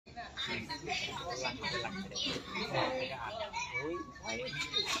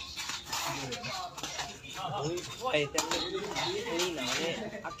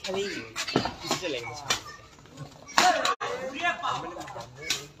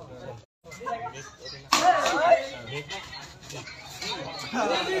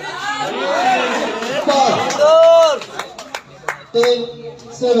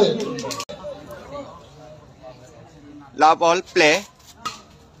Love ball play.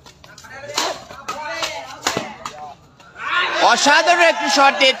 অসাধারণ একটি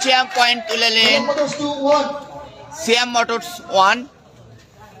shot দিয়ে সিয়াম পয়েন্ট তুলে নিলেন। সিয়াম মোটরস 1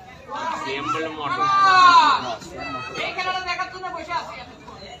 সিয়াম বলে মোটর এই খেলাটা দেখার জন্য বসে আছি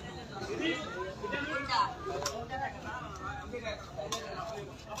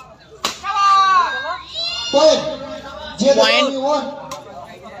point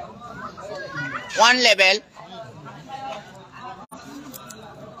 1 level.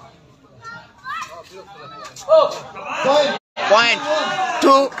 Point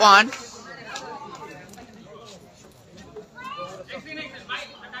 2-1.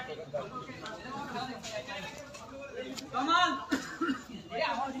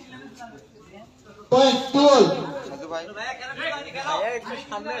 Point 12.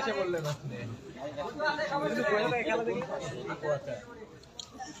 সামনে এসে বললেন আপনি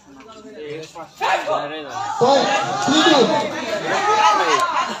Point 32.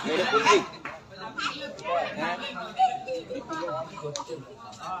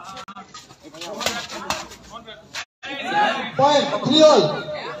 Point 3-all.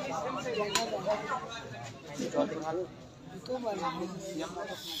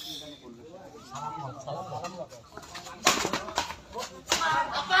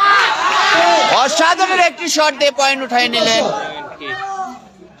 অসাধারণ একটি শট দিয়ে পয়েন্ট উঠাই নিলেন।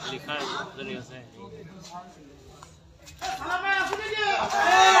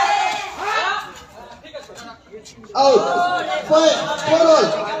 Out. Point 4-all.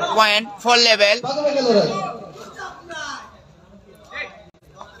 Point 4 level.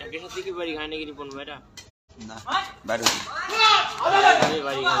 এর সাথে কি বাড়ি খায় নাকি রিপন ভাইরা না বাড়ি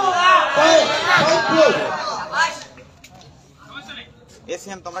বাড়ি Point 5-4.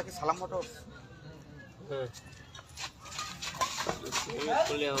 এসএম তোমরা কি সালাম মোটর হ্যাঁ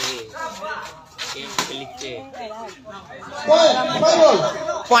চলে হবে গেম খেলতে Point 5-all.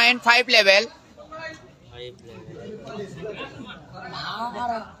 Point 5 level. ভাই প্লে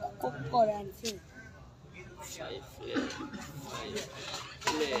ভাড়া খুব করে আনছে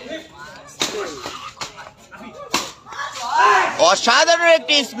অসাধারণ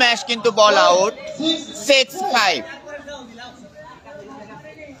একটি স্ম্যাশ কিন্তু বল আউট 6-5.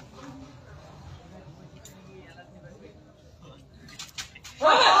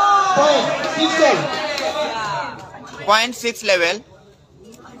 Point 6 level.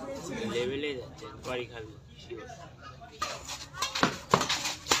 লেভেলে যাচ্ছে বাড়ি খাবি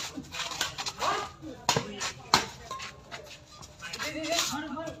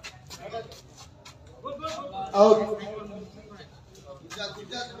Out.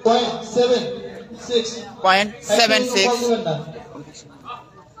 Point 7-6. Point 7-6.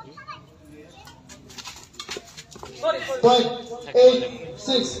 Point 8-6.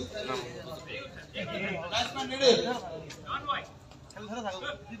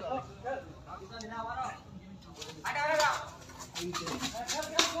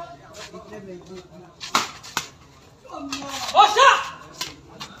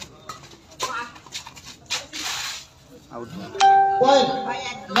 Point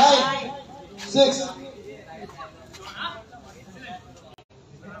 9-6.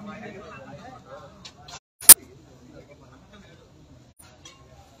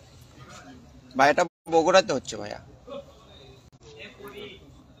 ভাই এটা বগুড়াতে হচ্ছে ভাইয়া।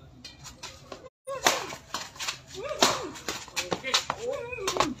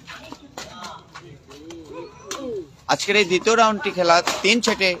 আজকের এই দ্বিতীয় রাউন্ডটি খেলা 3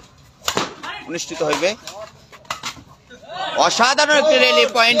 সেটে অনুষ্ঠিত হইবে। অসাধারণ একটি র্যালি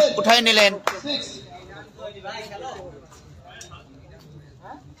পয়েন্ট উঠায় নিলেন।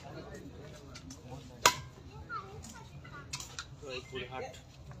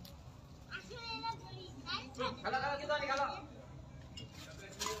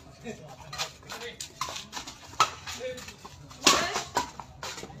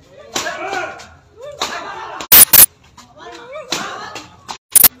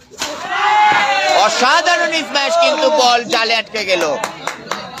 অসাধারণ স্ম্যাশ কিন্তু বল জালে আটকে গেল।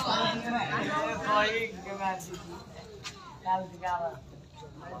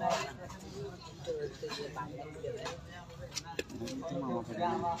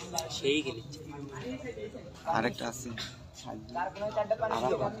 সেই খেলেছে আরেকটা আছে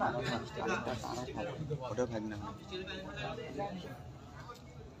ওটা ভাগ না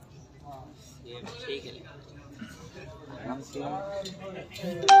সেই খেলে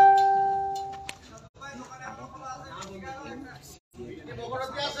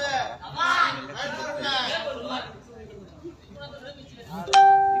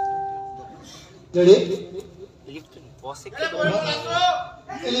Ready? বসে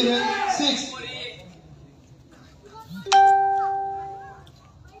 11, 6.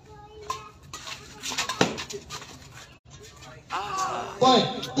 Point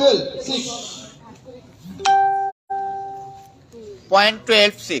 12, 6. Point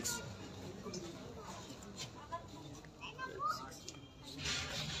 12-6.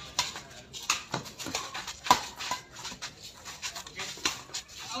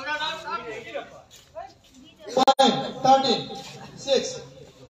 Point 13, 6.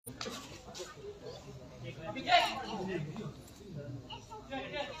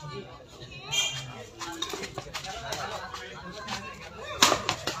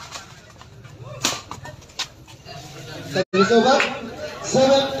 That is over.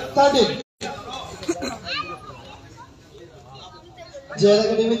 7-13. JR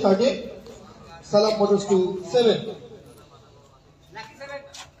Academy 13. Salam Motors to 7.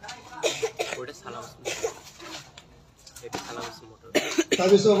 ওটা সালাম এটা সালাম মোটর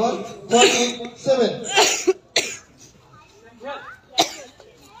Service over. 14-7.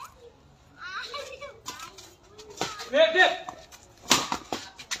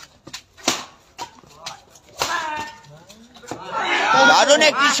 দারুণ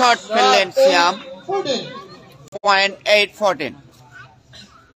একটি শট ফেললেন সিয়াম 14. পয়েন্ট 8-14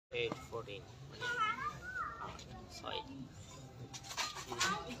 8-14 ছয়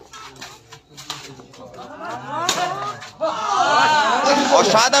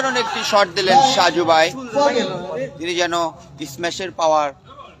অসাধারণ একটি শট দিলেন সাজু ভাই 14. তিনি যেন স্ম্যাশের পাওয়ার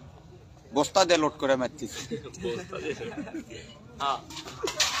বস্তা দিয়ে লোড করে মারতেছে হ্যাঁ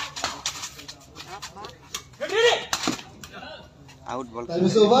আউট বল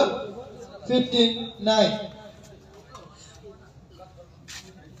Service over. 15-9.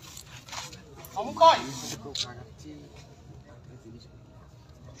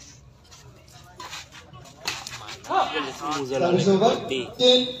 Service over.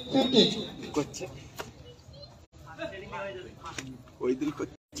 10-15. করছে ওই দিন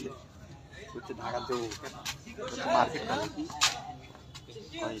করছে ঢাকা দেবো মার্কেট নাকি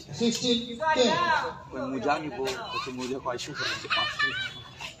 16-10. ওই মোজা নিব হচ্ছে মোজা 500 করছে 500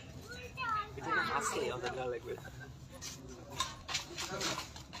 এটা আছে ওদের লাগবে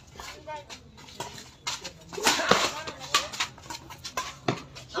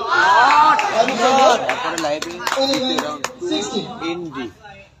Service over. তারপরে লাইভে 16. এনডি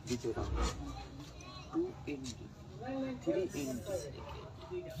দ্বিতীয় round 2 ND 3 ND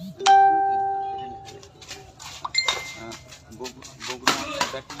Bogura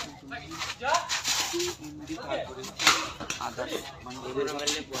badminton ND তারপরে আদার মানে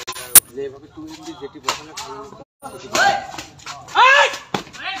যেভাবে 2 এনডি যেটি বসানো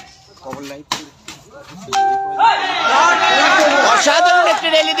কবর লাইভ অসাধারণ একটি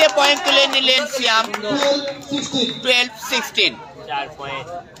র্যালি দিয়ে পয়েন্ট তুলে নিলেন সিয়াম 12-16. 4 পয়েন্ট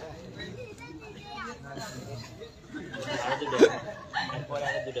এরপরে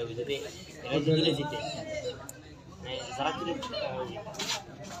আরো দুটো যদি এরা জিতলে জিতে যারা জিতে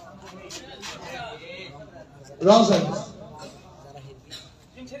Wrong service.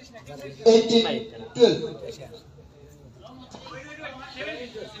 18-12.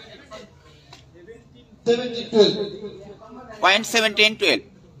 17-12. Point 17-12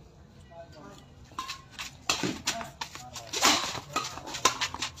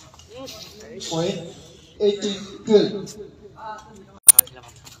 Point 18-12.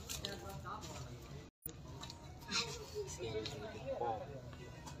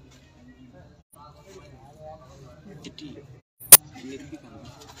 এটি লিখবি কেন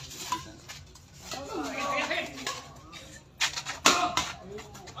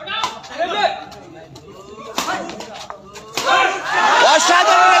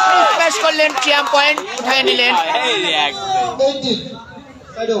অসাধারণ একটি স্ম্যাশ করলেন সিয়াম পয়েন্ট উঠায় নিলেন 18.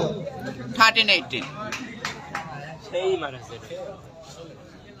 Side over. 13-18 সেই মারাছে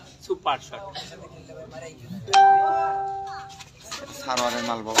সুপার শট সারোয়ারের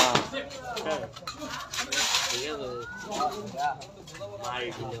মাল বাবা ঠিক আছে মারি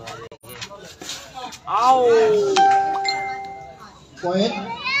দিলে মারে আও Point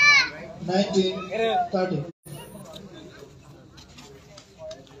 19-13.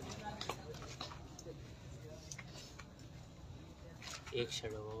 एक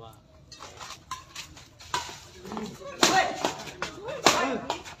शेडो बाबा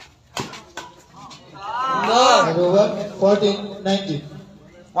Side over 14-19.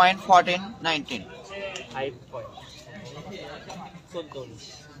 Point 14-19. 5 point 14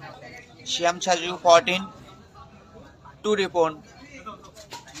 Siam saju 14. 2 Ripon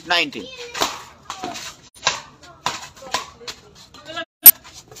 19.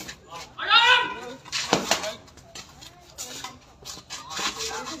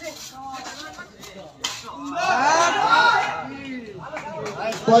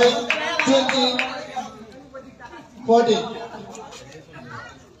 Point 20-14.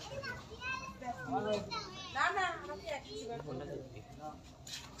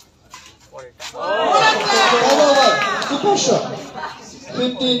 Side over. Super shot.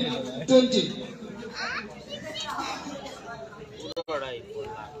 15-20. बड़ा ही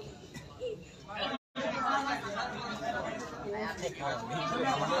बोला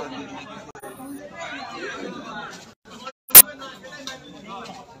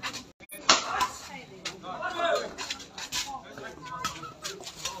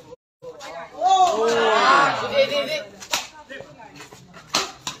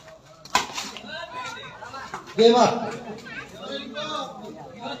Game up.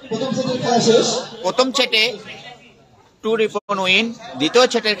 প্রথম সেটের খেলা শেষ। প্রথম সেটে 2 Ripon উইন। দ্বিতীয়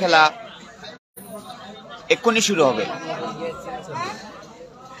সেটের খেলা এক্ষুনি শুরু হবে।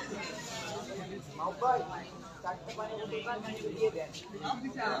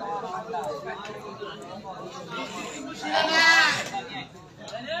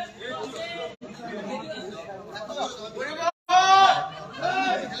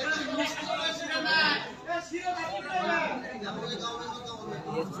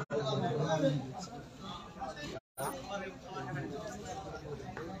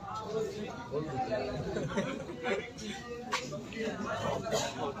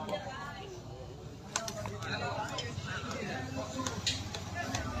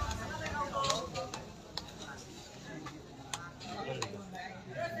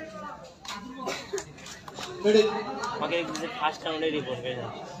 Ready? मगर एक दूसरे फास्ट राउंड रिपोर्ट कर जा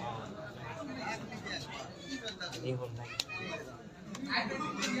रिपोर्ट भाई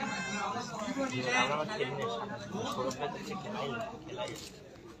আমরা মত খেলনে সৌরভ ভাই তো খেলাই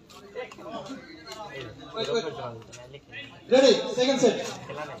Ready? Second set.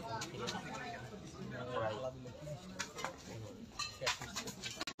 খেলা নাই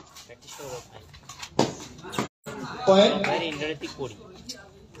প্র্যাকটিস করব ভাই Point ভাই ইন্টারনেটে করি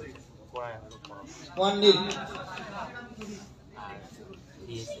করা হলো 1-0.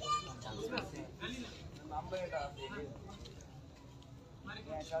 দিয়েছে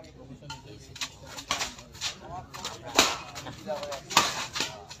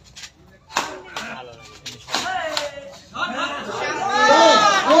ভালো লাগে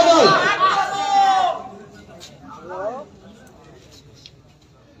No ball.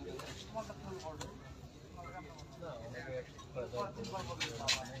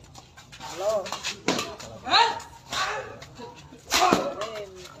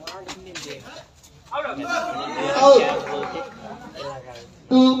 Out.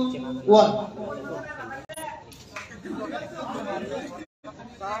 2-1.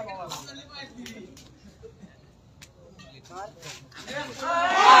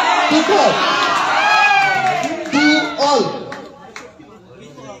 Keeper. 2-all.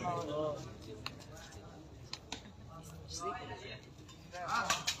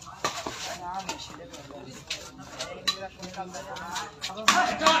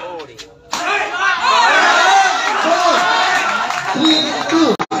 ওরে 3-2.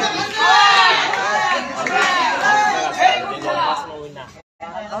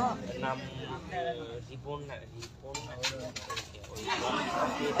 নাম রিপন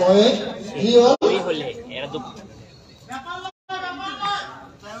Point 3-all. ওই হলে এরা তো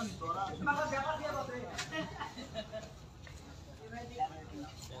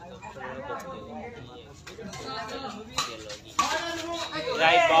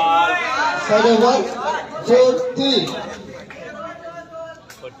রাইট বল Side over 4-3.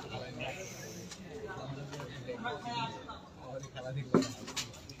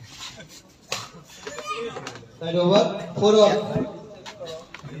 Side over 4-all.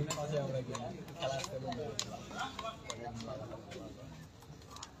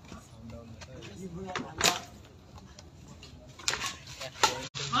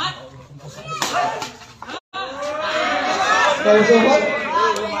 Side over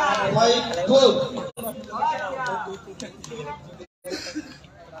 5-4.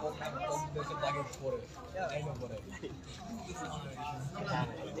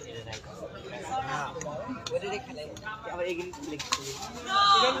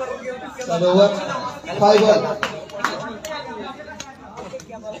 Side over 5-1.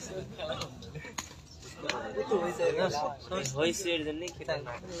 হয়েছে এর জন্যই খেতে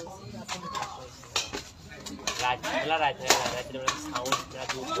না রাত্রে রাত্রে সাউন্ড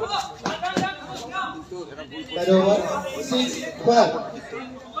Side over 6-5.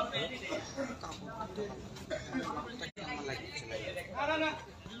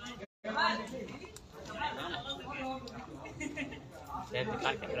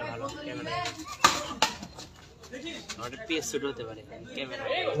 ভালো ক্যামেরা আমাদের পেজ শুট হতে পারে ক্যামেরা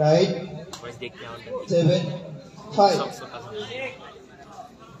Right ভয়েস দেখতে আমাদের 7-5. Side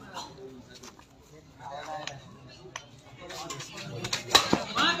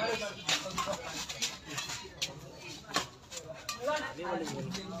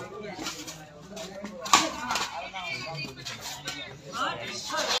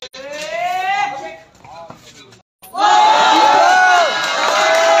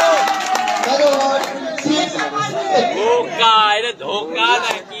over 6-8. ধোকা এটা ধোকা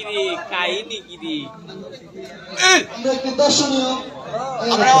না কি রে কাহিনী কি রে আমরা একটি দর্শনীয়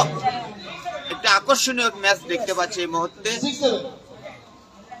আমরা একটা আকর্ষণীয় ম্যাচ দেখতে পাচ্ছি এই মুহূর্তে। 6-7.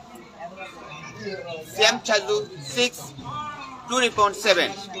 সিয়াম Saju 6 two Ripon 7।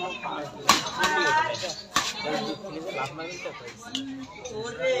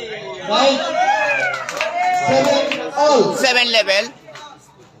 Right 7-all. 7 level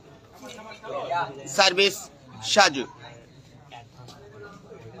service Saju.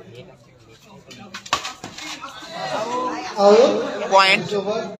 Out. Point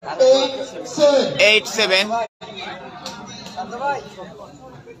Over 8-7. 8-7।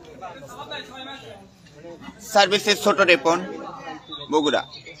 সার্ভিসের ছোট রিপন বগুড়া।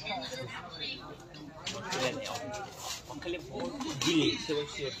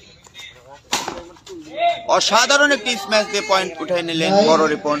 অসাধারণ একটি স্ম্যাচ দিয়ে পয়েন্ট উঠাই নিলেন বড়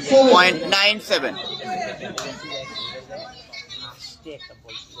রিপন। পয়েন্ট 9-7।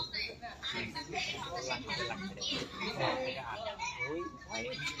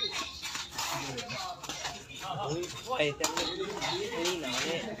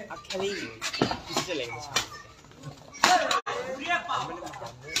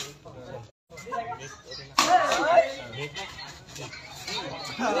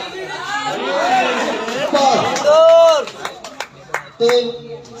 Ball.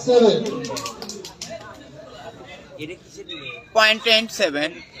 10-7. পয়েন্ট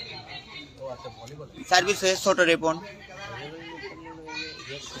 10-7। সার্ভিসে ছোট রিপন।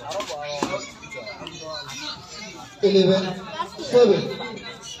 11-7.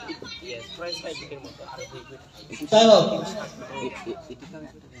 Time out.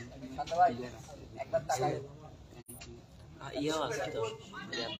 ইয়া আছে তো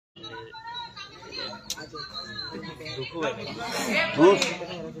দুঃখ হয় না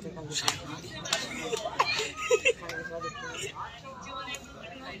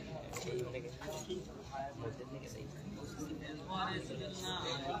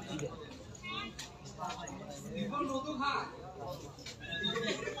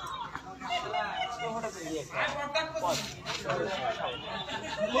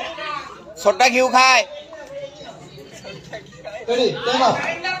ছোটটা ঘিউ খায়। Ready. Time out.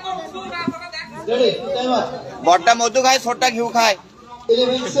 Ready. Time out. বড়টা মধু খায়, ছোটটা ঘিউ খায়,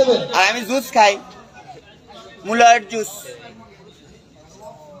 11-7. আর আমি জুস খাই, মুলার জুস।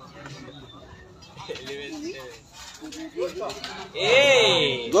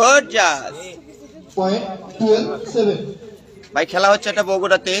 গুড জাস। Point 12-7. ভাই খেলা হচ্ছে একটা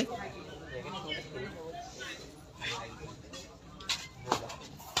বগুড়াতে।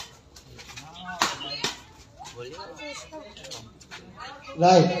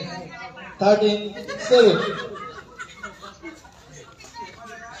 Right. 13-7.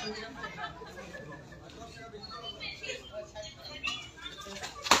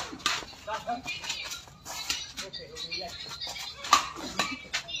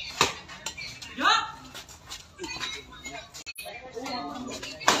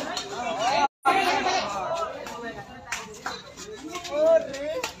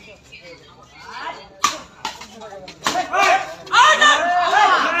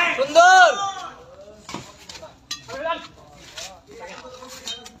 সুন্দর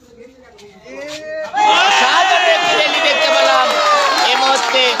অসাধারণ একটি র্যালি দেখতে পেলাম এই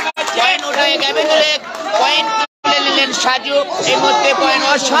মুহূর্তে। পয়েন্ট উঠায় গেবে তুলে পয়েন্ট তুলে নিলেন সাজু। এই মুহূর্তে পয়েন্ট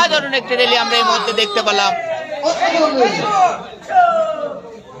অসাধারণ একটি র্যালি আমরা এই মুহূর্তে দেখতে পেলাম।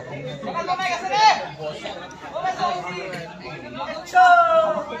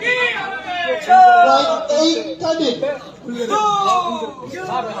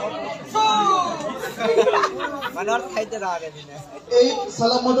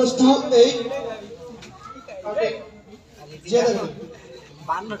 Salam Motors 2-8.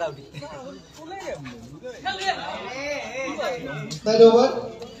 Third over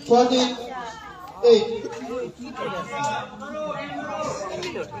 14-8.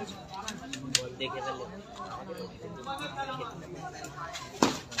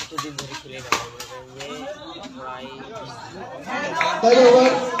 Third over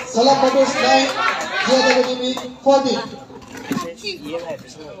Salam Motors 9, Jihad Academy 14.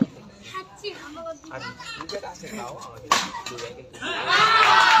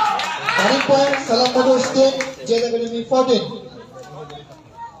 Running point Salam Motors 10, Jihad Academy 14.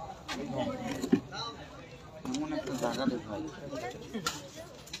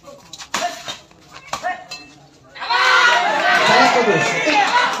 Salam Motors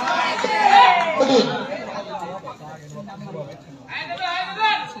 14.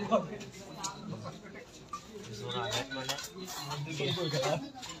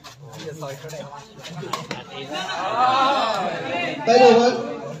 Third over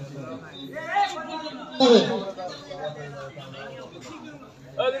 7.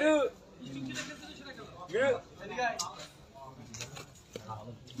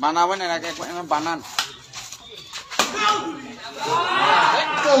 Banawan ya kayak banan.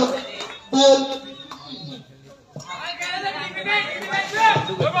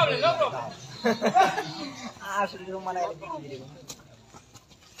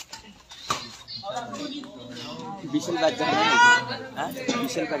 বিশাল বাজার না হ্যাঁ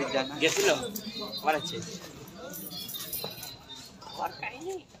বিশাল বাড়ি জানা গেছিল আবার আছে আর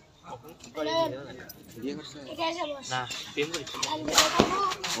কাহিনী না প্রেম করেছে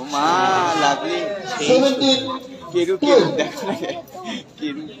ও মা লাগলি 17 কেরু কেরু দেখ না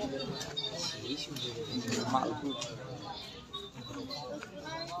কেরু এই সুন্দর মালপু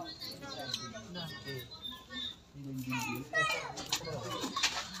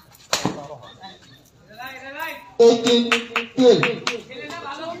 18-12.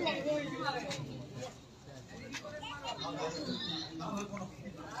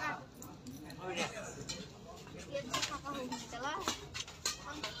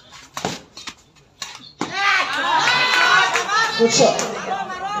 Good shot.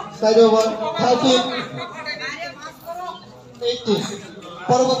 Side over 13-18.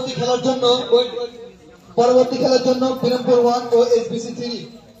 পরবর্তী খেলার জন্য বিরামপুর 1 ও এসবিসি 3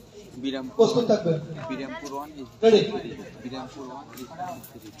 প্রস্তুত থাকবেন। বিরামপুর 1 রেডি। বিরামপুর 1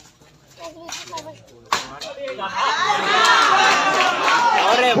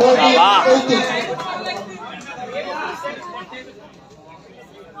 আরে বাবা 18.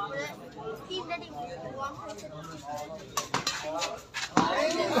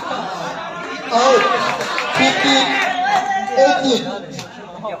 Out 15-18.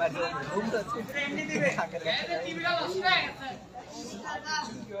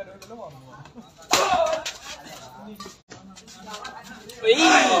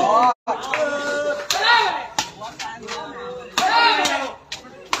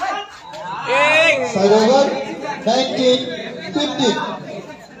 Side over 19-15.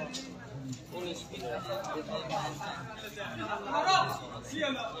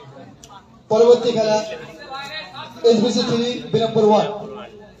 পরবর্তী খেলা SBC 3 Birampur 1.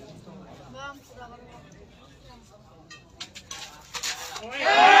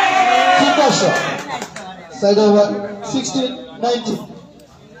 Side over 16-19.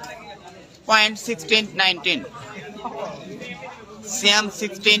 Point 16-19. Siam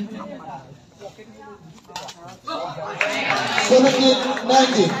 16.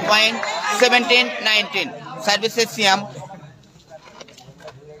 17-19. Point 17-19. Services Siam.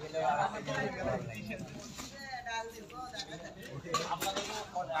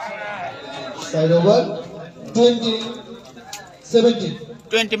 Side over 20-17.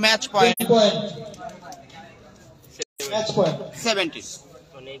 20 match point. Match point 70.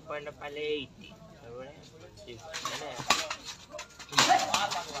 মানে এই পয়েন্টটা পাইলে 80 তারপরে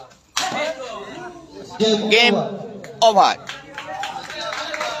Game over.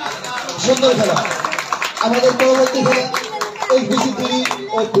 সুন্দর খেলা। আমাদের পরবর্তী খেলা এসবিসি 3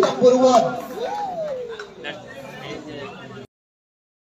 ও বিরামপুর 1.